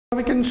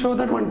We can show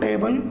that one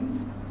table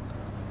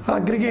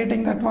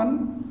aggregating that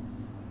one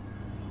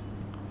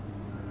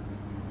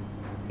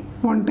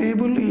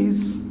table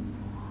is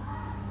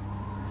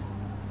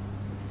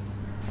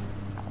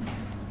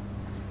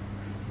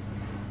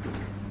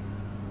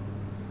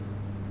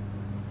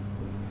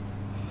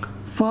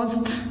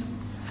first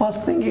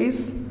thing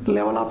is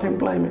level of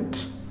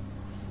employment,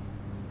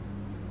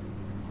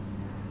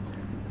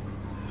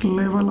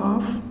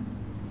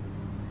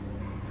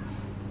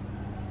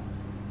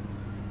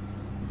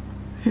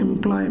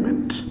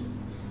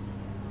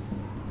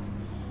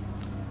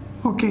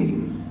 okay.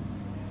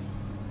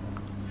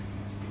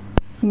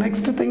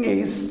 Next thing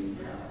is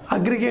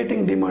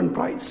aggregating demand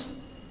price,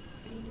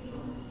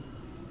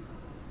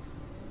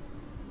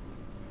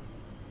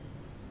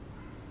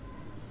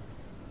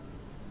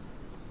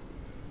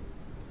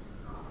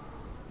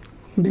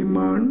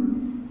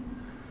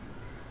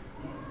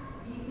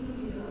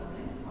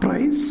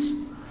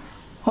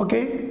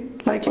 okay,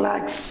 like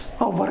lakhs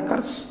of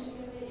workers,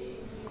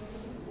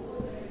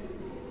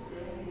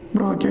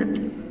 bracket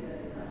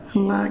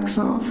lakhs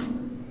of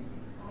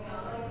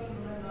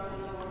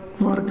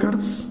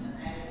workers,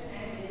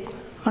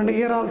 and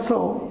here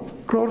also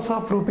crores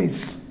of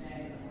rupees,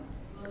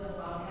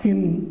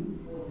 in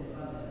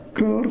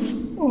crores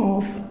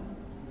of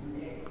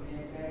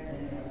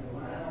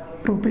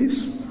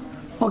rupees.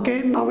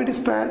 Okay, now it is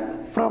start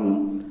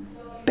from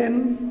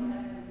 10,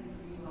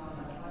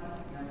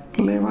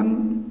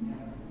 11,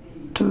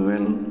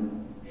 12,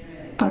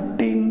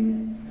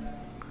 13,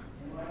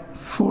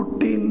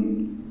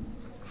 14,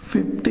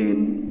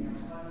 15,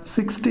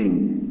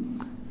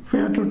 16. We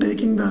are to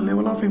taking the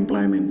level of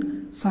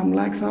employment, some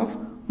lakhs of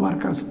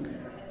workers,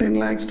 10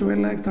 lakhs, 12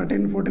 lakhs,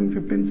 13, 14,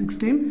 15,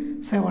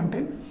 16,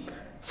 17.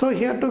 So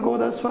here to go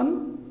this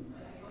one,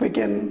 we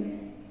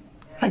can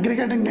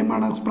aggregating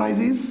demand of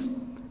prices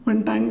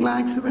when 10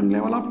 lakhs, when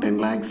level of 10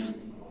 lakhs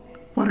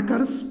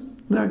workers,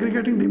 the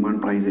aggregating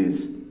demand price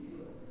is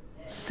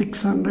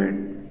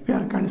 600 we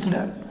are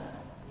considered.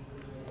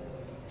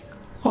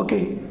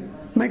 Okay,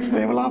 next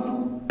level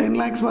of 10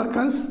 lakhs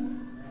workers,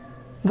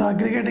 the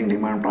aggregating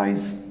demand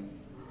price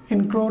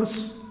in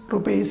crores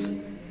rupees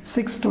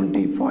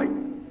 625.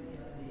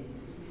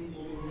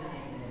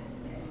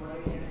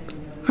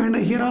 And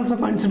here also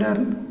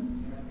consider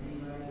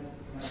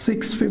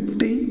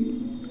 650,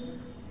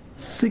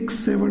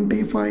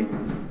 675,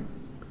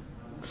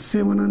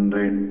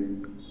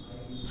 700,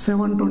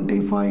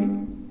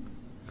 725,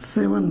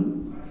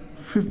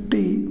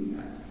 750,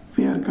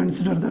 we are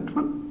consider that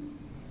one.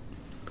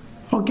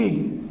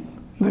 Okay,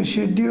 the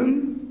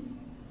schedule,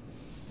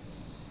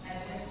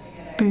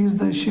 it is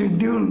the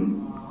schedule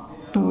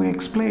to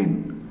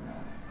explain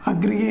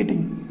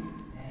aggregating,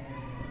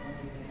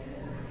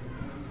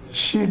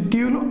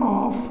 schedule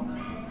of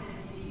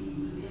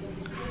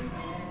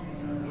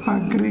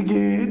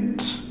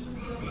aggregate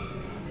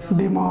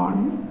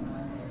demand.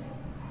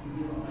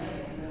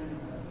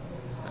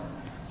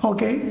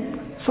 Okay,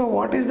 so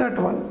what is that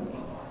one?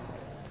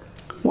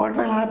 What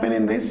will happen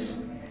in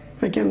this?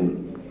 We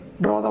can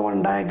draw the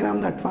one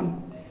diagram, that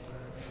one.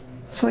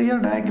 So here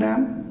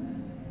diagram,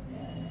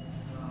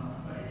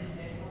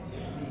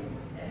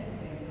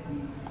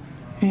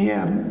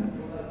 here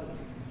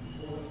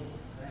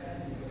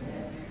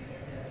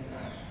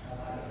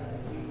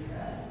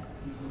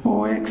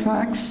OX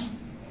axis,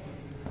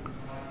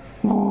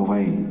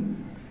 OY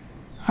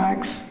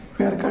axis,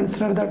 we are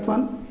consider that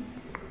one.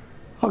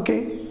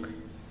 Okay,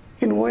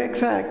 in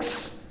OX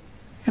axis,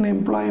 in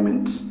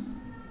employment,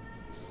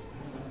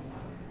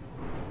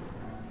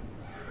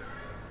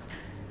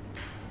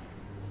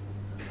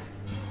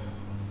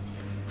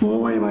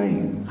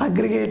 OYY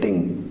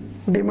aggregating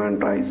demand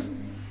price,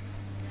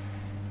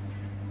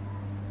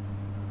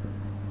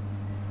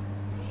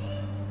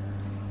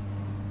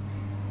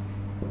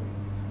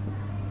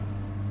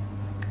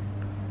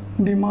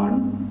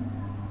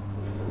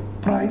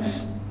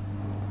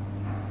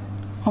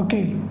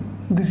 okay,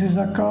 this is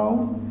a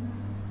curve,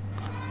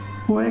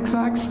 OX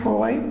axis,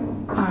 OY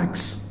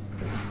axis,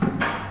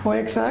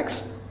 OX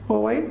axis,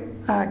 OY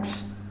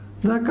axis.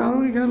 The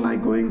curve here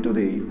like going to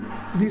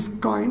this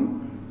coin,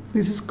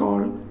 this is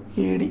called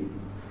AD,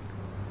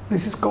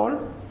 this is called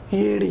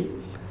AD.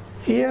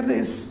 Here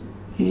this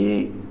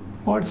A,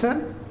 what's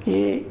that?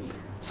 A.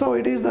 So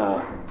it is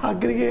the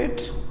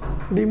aggregate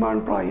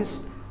demand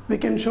price, we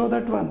can show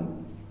that one.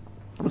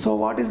 So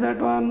what is that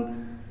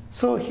one?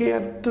 So here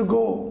to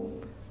go,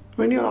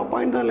 when you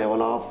appoint the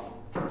level of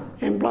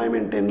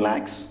employment 10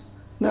 lakhs,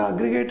 the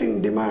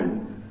aggregating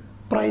demand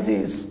price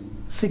is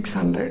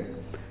 600.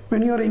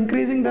 When you are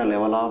increasing the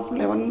level of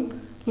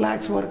 11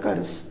 lakhs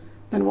workers,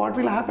 then what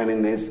will happen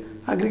in this?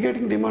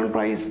 Aggregating demand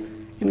price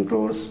in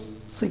crores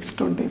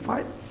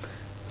 625.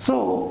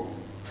 So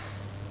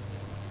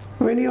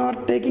when you are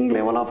taking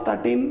level of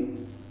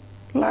 13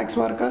 lakhs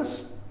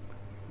workers,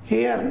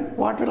 here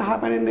what will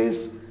happen in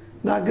this?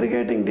 The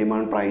aggregating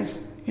demand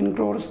price in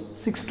crores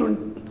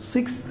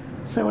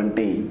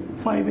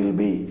 675 will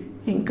be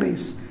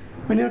increased.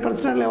 When you are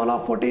considering level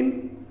of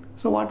 14,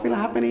 so what will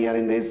happen here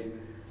in this?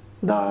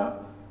 The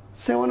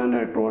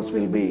 700 crores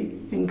will be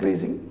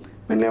increasing.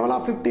 When level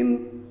of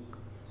 15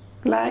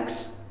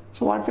 lakhs,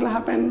 so what will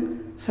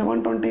happen?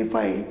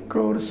 725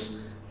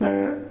 crores,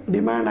 the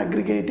demand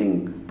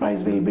aggregating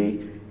price will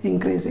be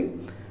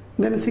increasing.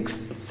 Then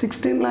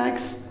 16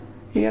 lakhs,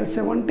 here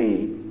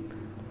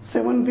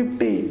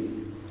 750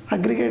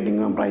 aggregate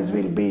income price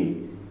will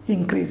be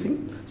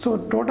increasing. So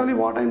totally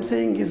what I am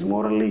saying is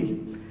morally,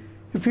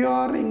 if you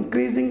are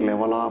increasing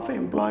level of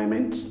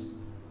employment,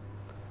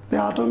 then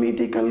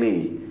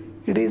automatically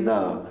it is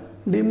the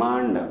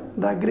demand,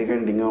 the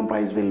aggregate income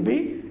price will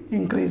be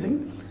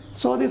increasing.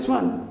 So this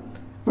one,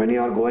 when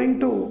you are going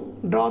to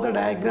draw the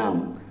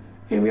diagram,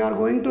 we are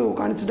going to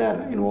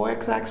consider in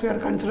OX-axis we are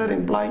consider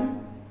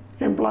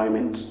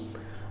employment,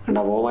 and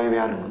OY we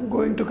are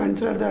going to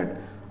consider that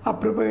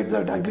appropriate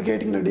that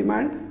aggregating the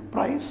demand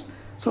price.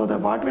 So the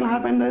what will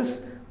happen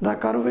is the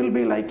curve will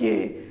be like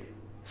a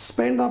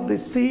spend of the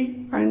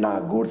C and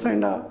goods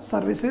and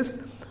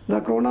services,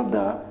 the crown of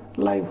the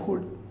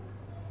livelihood.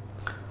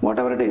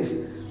 Whatever it is,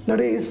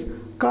 that is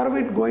curve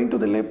it going to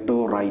the left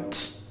to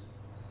right.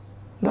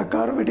 The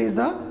curve it is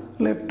the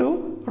left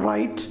to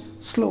right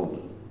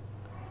slope.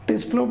 It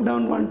is sloped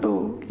down one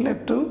to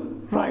left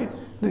to right.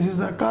 This is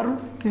the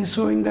curve. It is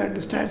showing that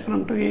it starts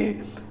from to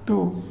A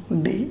to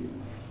D.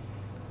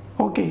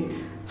 Okay.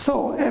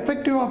 So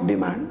effective of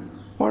demand.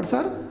 What's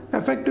our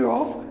effective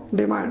of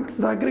demand?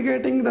 The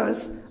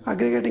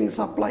aggregating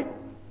supply.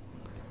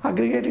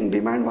 Aggregating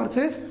demand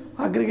versus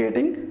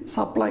aggregating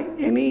supply.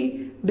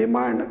 Any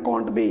demand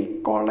can't be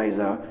called as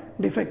a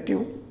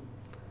defective.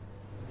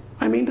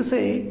 I mean to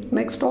say,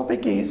 next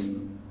topic is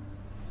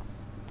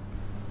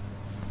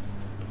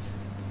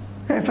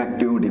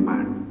effective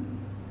demand.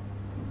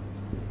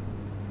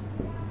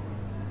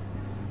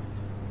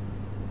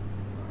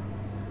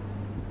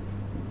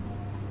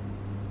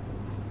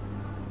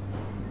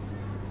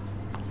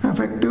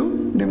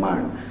 Effective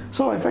demand.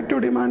 So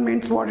effective demand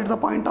means what is the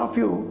point of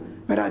view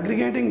where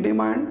aggregating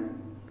demand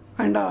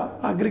and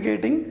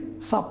aggregating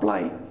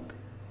supply.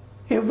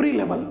 Every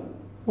level.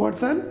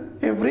 What's an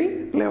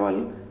every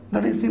level?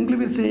 That is simply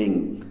we're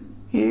saying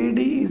AD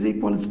is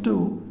equals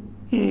to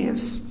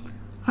AS.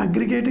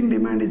 Aggregating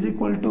demand is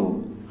equal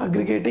to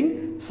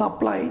aggregating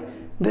supply.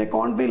 They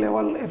can't be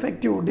level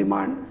effective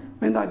demand.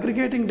 When the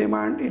aggregating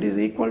demand it is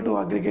equal to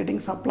aggregating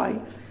supply,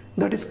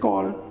 that is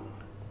called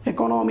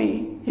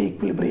economy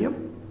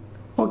equilibrium.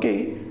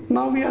 Okay,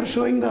 now we are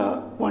showing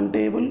the one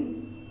table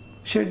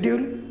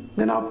schedule,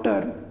 then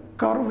after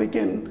curve we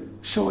can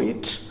show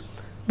it.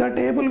 The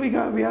table we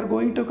are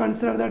going to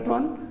consider that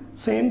one.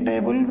 Same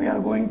table we are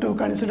going to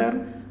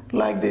consider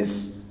like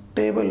this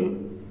table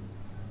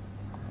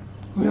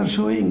we are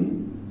showing.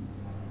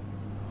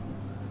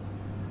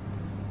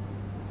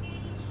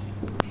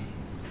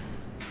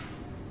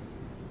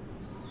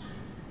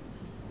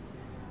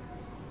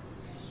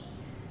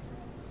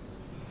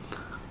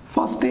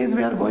 First is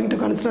we are going to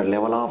consider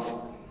level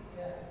of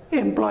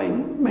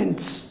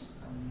employments.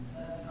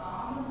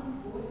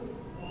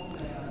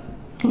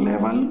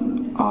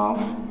 Level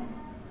of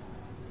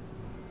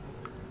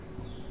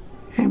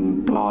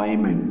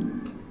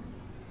employment.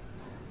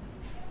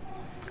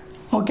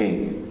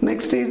 Okay,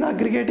 next is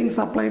aggregating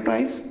supply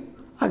price,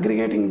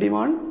 aggregating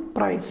demand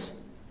price.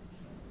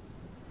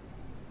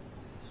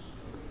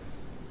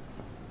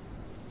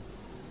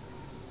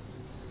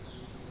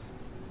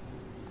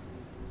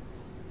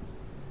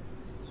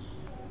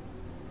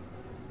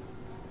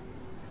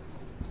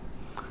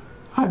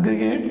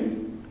 Aggregate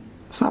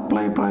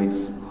supply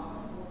price,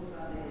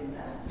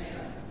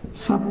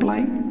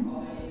 supply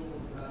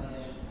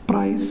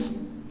price,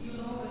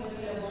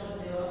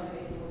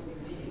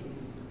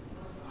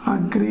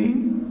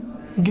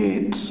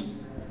 aggregate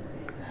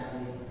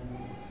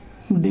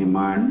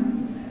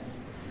demand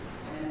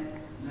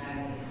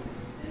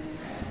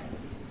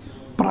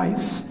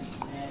price.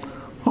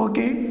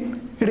 Okay,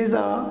 it is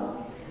a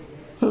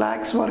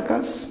lakhs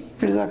workers,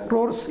 it is a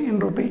crores in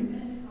rupee.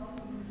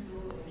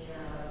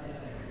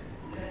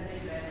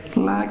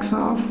 Lakhs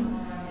of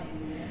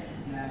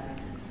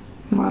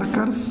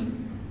workers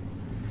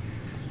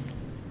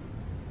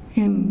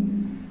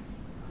in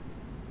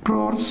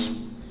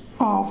crores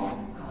of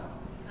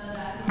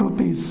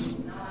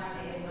rupees.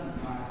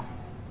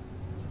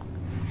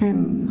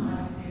 In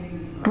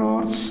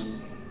crores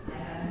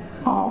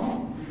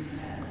of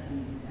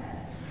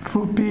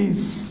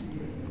rupees.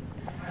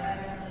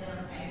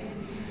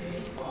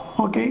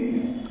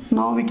 Okay,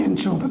 now we can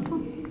show that one.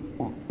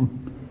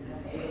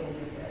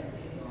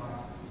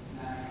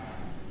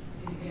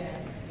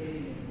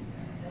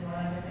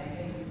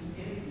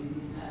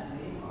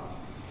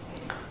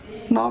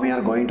 Now we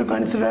are going to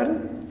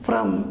consider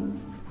from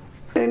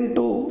 10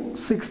 to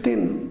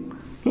 16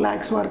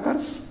 lakhs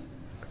workers.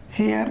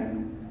 Here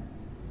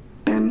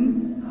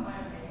 10,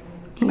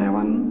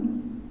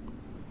 11,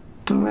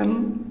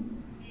 12,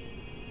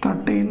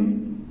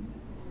 13,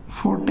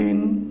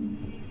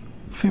 14,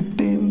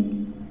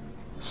 15,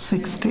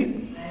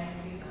 16.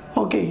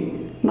 Okay,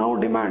 now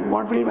demand.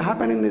 What will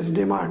happen in this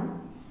demand?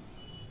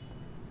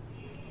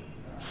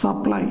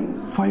 Supply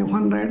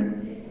 500,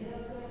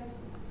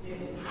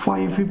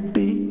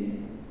 550,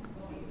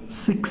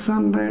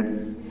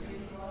 600,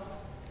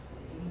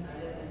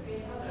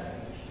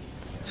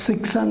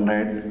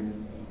 600,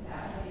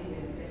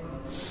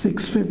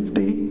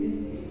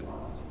 650,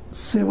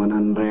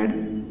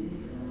 700,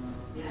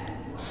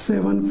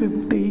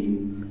 750,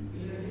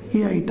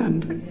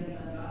 800.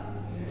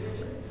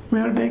 We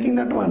are taking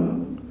that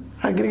one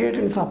aggregate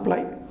in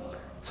supply.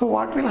 So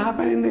what will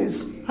happen in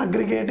this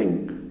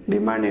aggregating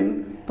demand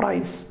in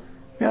price?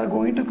 We are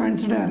going to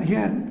consider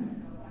here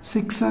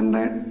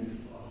 600,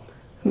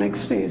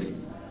 next is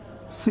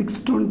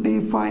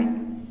 625,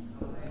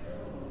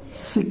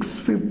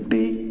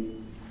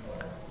 650,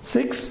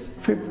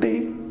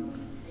 650,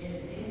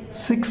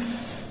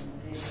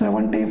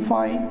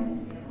 675,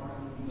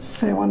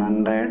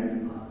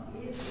 700,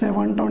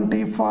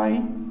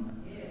 725,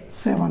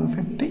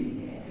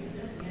 750,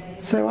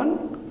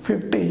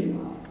 750.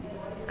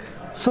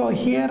 So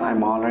here I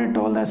am already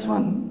told this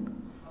one,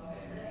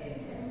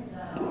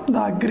 the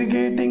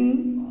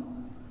aggregating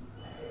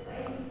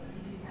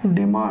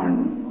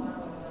demand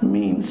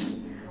means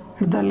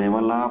if the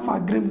level of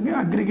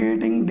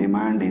aggregating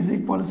demand is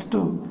equals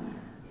to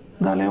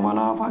the level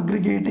of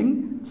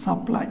aggregating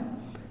supply,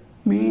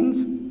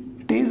 means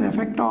it is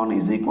effect on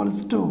is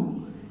equals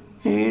to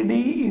AD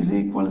is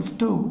equals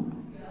to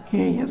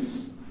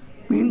AS,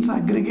 means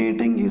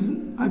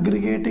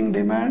aggregating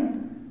demand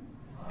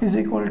is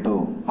equal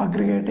to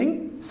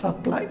aggregating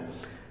supply.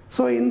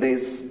 So in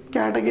this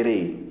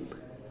category,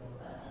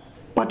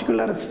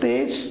 particular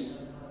stage,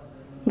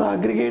 the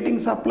aggregating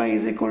supply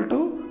is equal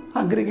to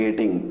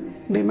aggregating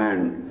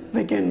demand,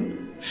 we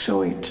can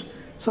show it.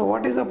 So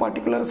what is the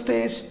particular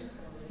stage?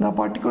 The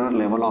particular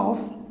level of,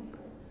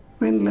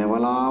 when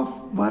level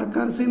of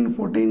workers in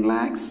 14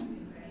 lakhs,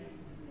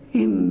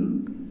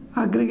 in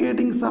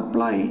aggregating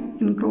supply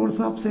in crores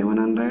of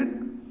 700,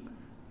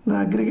 the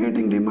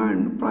aggregating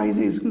demand price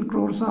is in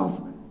crores of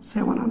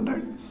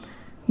 700.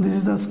 This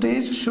is the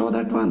stage, show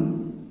that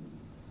one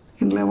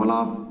in level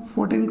of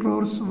 14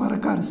 crores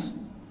workers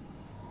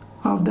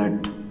of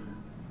that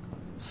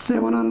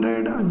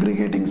 700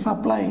 aggregating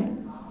supply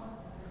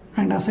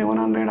and a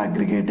 700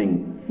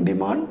 aggregating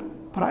demand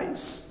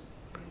price.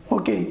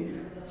 Okay,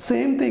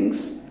 same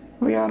things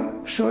we are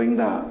showing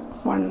the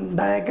one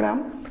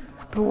diagram.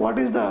 To what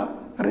is the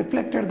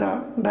reflected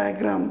the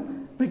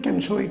diagram, we can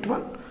show it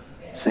one.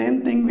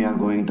 Same thing we are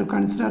going to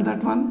consider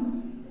that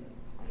one.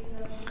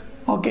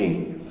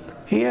 Okay,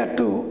 here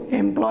to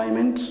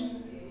employment,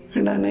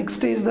 and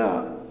next is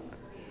the,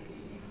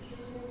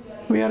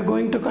 we are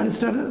going to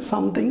consider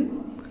something.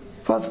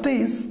 First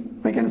is,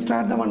 we can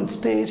start the one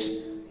stage,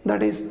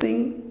 that is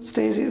thing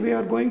stage. We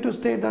are going to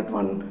state that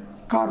one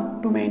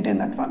curve to maintain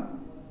that one.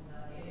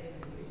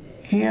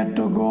 Here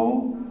to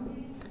go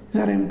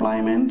their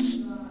employment,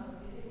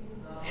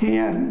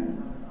 here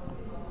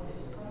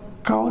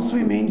curves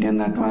we maintain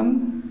that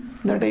one,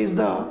 that is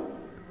the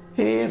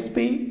ASP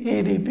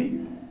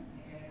ADP,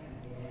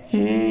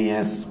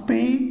 ASP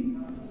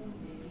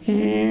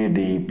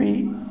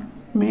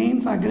ADP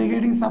means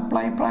aggregating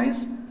supply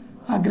price,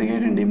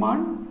 aggregating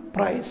demand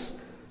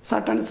price.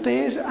 Certain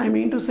stage, I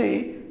mean to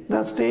say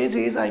the stage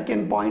is, I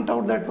can point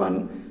out that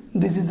one,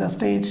 this is the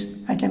stage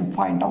I can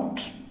find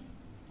out,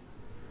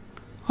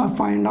 or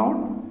find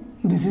out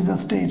this is a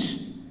stage.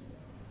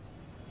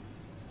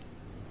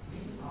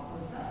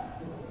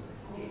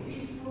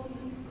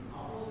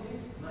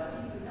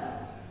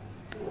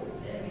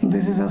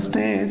 This is a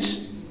stage,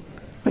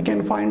 we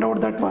can find out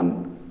that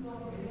one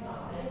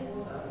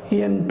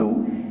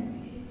N2.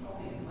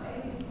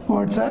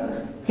 What's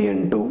that?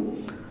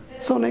 N2.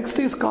 So next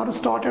is curve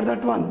started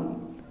that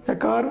one. A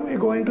curve is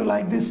going to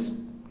like this.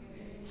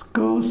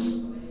 Curves.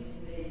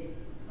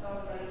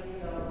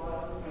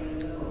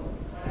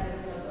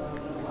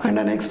 And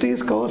the next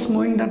is curves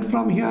moving that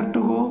from here to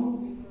go.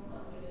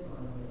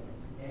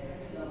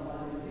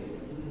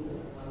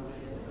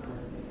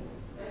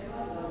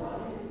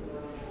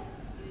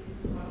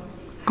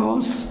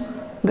 Curves.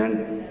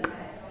 Then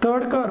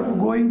third curve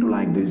going to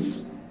like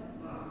this.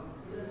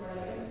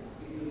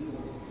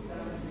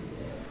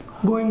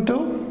 Going to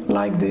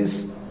like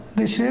this.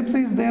 The shapes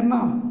is there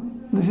now.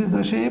 This is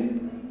the shape.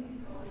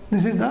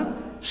 This is the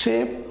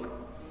shape.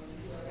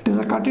 It is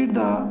a cut it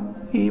the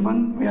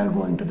E1. We are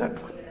going to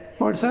that one.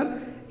 What's that?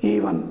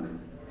 E1.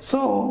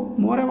 So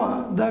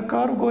moreover, the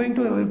curve going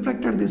to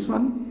reflected this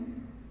one.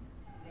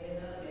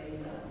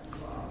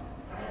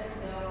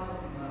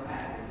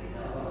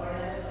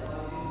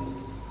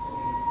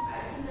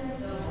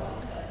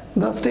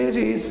 The stage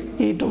is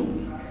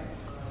E2.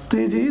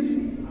 Stage is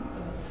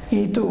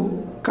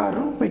E2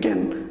 curve. We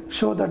can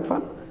show that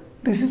one.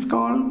 This is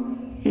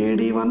called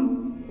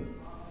AD1.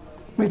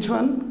 Which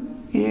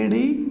one?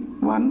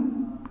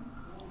 AD1.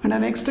 And the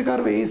next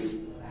curve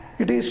is,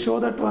 it is show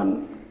that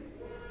one,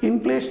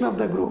 inflation of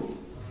the group.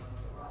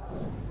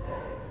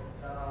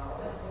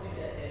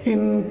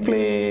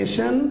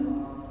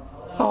 Inflation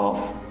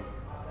of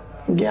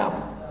gap.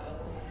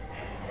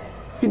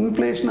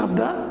 Inflation of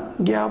the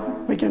gap,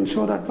 we can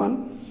show that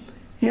one.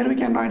 Here we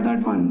can write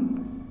that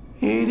one.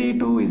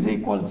 AD2 is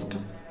equals to,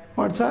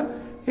 what's that?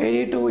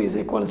 AD2 is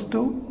equals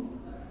to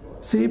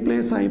C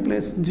plus I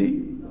plus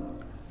G.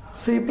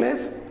 C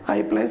plus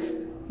I plus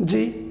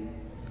G.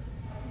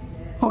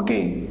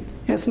 Okay.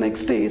 Yes,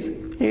 next is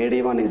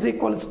AD1 is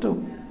equals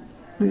to,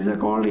 these are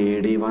called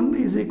AD1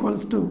 is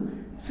equals to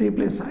C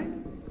plus I.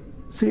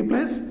 C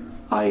plus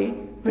I,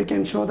 we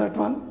can show that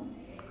one.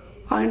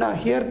 And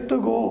here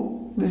to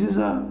go, this is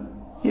a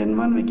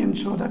N1, we can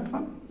show that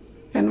one.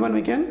 N1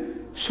 we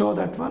can show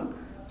that one.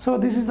 So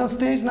this is the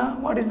stage now.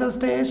 What is the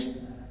stage?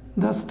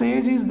 The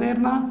stage is there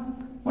now.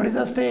 What is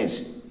the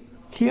stage?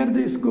 Here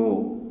this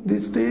go,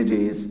 this stage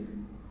is,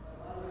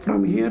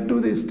 from here to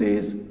this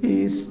stage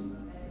is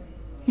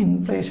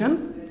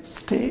inflation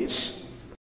stage.